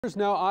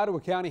Now, Ottawa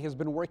County has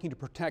been working to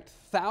protect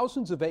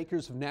thousands of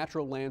acres of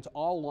natural lands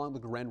all along the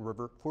Grand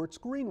River for its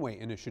Greenway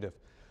initiative.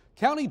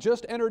 County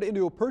just entered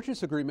into a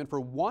purchase agreement for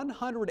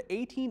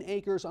 118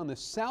 acres on the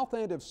south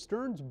end of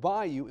Stearns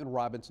Bayou in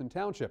Robinson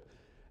Township.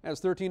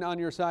 As 13 on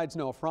Your Side's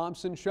Noah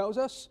Fromson shows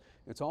us,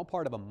 it's all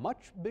part of a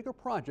much bigger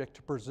project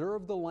to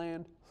preserve the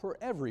land for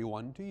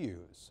everyone to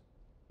use.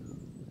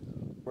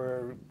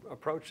 We're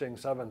approaching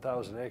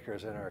 7,000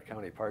 acres in our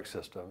county park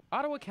system.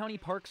 Ottawa County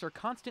parks are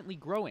constantly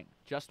growing,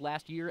 just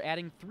last year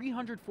adding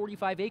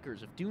 345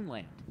 acres of dune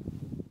land.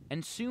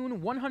 And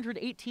soon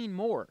 118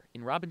 more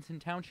in Robinson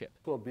Township.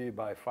 It will be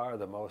by far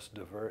the most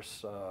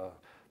diverse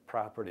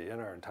property in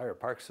our entire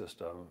park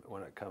system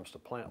when it comes to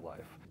plant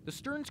life. The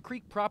Stearns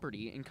Creek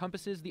property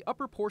encompasses the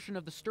upper portion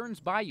of the Stearns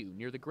Bayou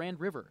near the Grand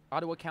River.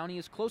 Ottawa County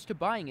is close to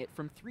buying it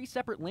from 3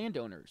 separate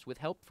landowners with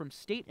help from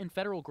state and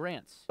federal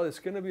grants. It's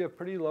going to be a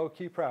pretty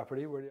low-key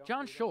property.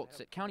 John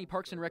Schultz at County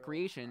Parks and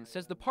Recreation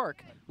says the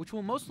park, which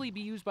will mostly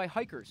be used by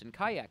hikers and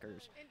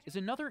kayakers, is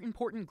another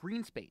important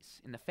green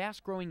space in the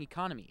fast-growing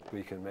economy.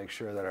 We can make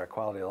sure that our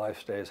quality of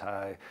life stays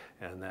high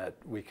and that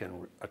we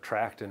can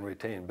attract and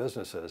retain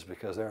businesses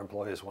because their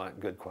employees want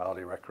good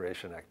quality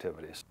recreation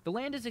activities. The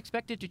land is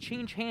expected to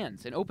change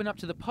hands and open up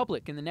to the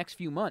public in the next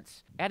few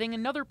months, adding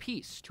another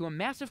piece to a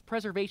massive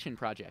preservation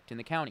project in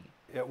the county.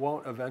 It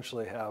won't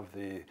eventually have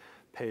the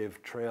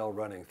paved trail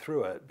running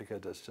through it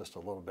because it's just a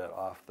little bit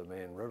off the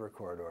main river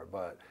corridor,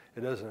 but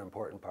it is an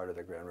important part of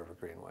the Grand River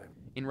Greenway.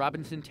 In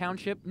Robinson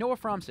Township, Noah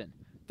Fromson,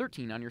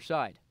 13 on Your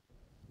Side.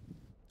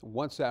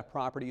 Once that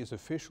property is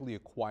officially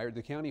acquired,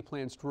 the county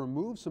plans to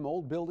remove some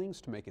old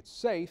buildings to make it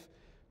safe.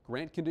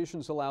 Grant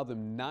conditions allow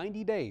them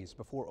 90 days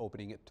before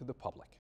opening it to the public.